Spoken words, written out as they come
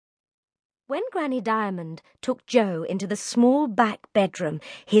When Granny Diamond took Joe into the small back bedroom,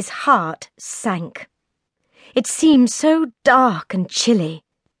 his heart sank. It seemed so dark and chilly.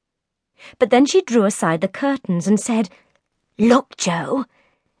 But then she drew aside the curtains and said, "Look, Joe,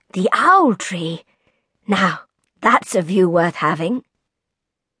 the owl tree. Now, that's a view worth having."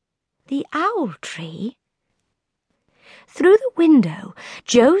 The owl tree? Through the window,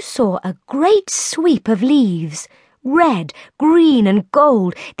 Joe saw a great sweep of leaves. Red, green and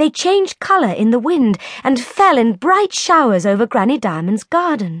gold, they changed colour in the wind and fell in bright showers over Granny Diamond's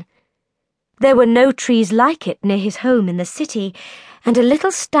garden. There were no trees like it near his home in the city, and a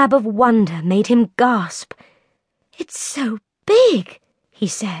little stab of wonder made him gasp. "It's so big," he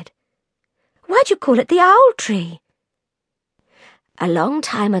said. "Why'd you call it the owl tree?" "A long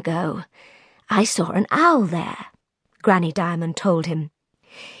time ago, I saw an owl there," Granny Diamond told him.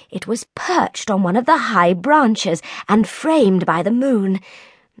 "It was perched on one of the high branches and framed by the moon.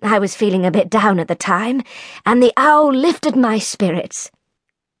 I was feeling a bit down at the time, and the owl lifted my spirits."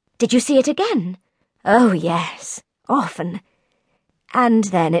 "Did you see it again?" "Oh, yes, often. And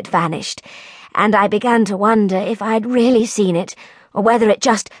then it vanished, and I began to wonder if I'd really seen it, or whether it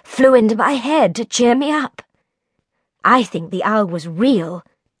just flew into my head to cheer me up." "I think the owl was real,"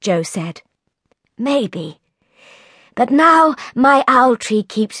 Joe said. "Maybe. But now my owl tree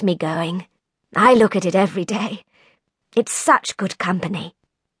keeps me going. I look at it every day. It's such good company."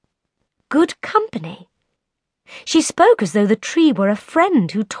 Good company? She spoke as though the tree were a friend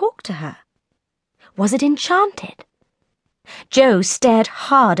who talked to her. Was it enchanted? Joe stared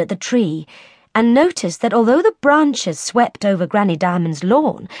hard at the tree and noticed that although the branches swept over Granny Diamond's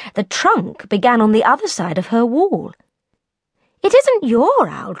lawn, the trunk began on the other side of her wall. "It isn't your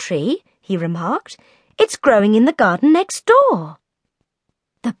owl tree," he remarked. "It's growing in the garden next door."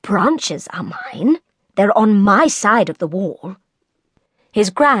 "The branches are mine. They're on my side of the wall."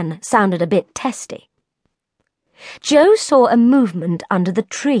 His gran sounded a bit testy. Joe saw a movement under the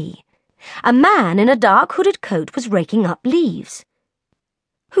tree. A man in a dark hooded coat was raking up leaves.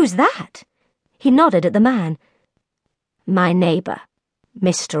 "Who's that?" He nodded at the man. "My neighbour,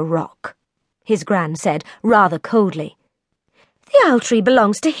 Mr. Rock," his gran said, rather coldly. "The owl tree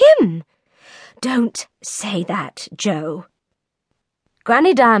belongs to him." "Don't say that, Joe."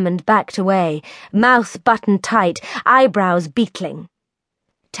 Granny Diamond backed away, mouth buttoned tight, eyebrows beetling.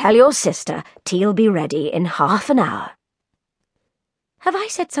 "Tell your sister tea'll be ready in half an hour." "Have I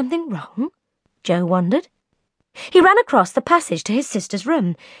said something wrong?" Joe wondered. He ran across the passage to his sister's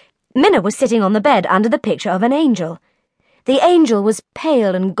room. Minna was sitting on the bed under the picture of an angel. The angel was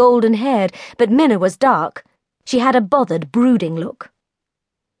pale and golden-haired, but Minna was dark. She had a bothered, brooding look.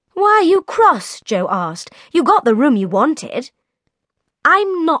 "Why are you cross?" Joe asked. "You got the room you wanted."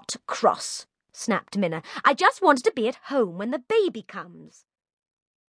 "I'm not cross," snapped Minna. "I just wanted to be at home when the baby comes."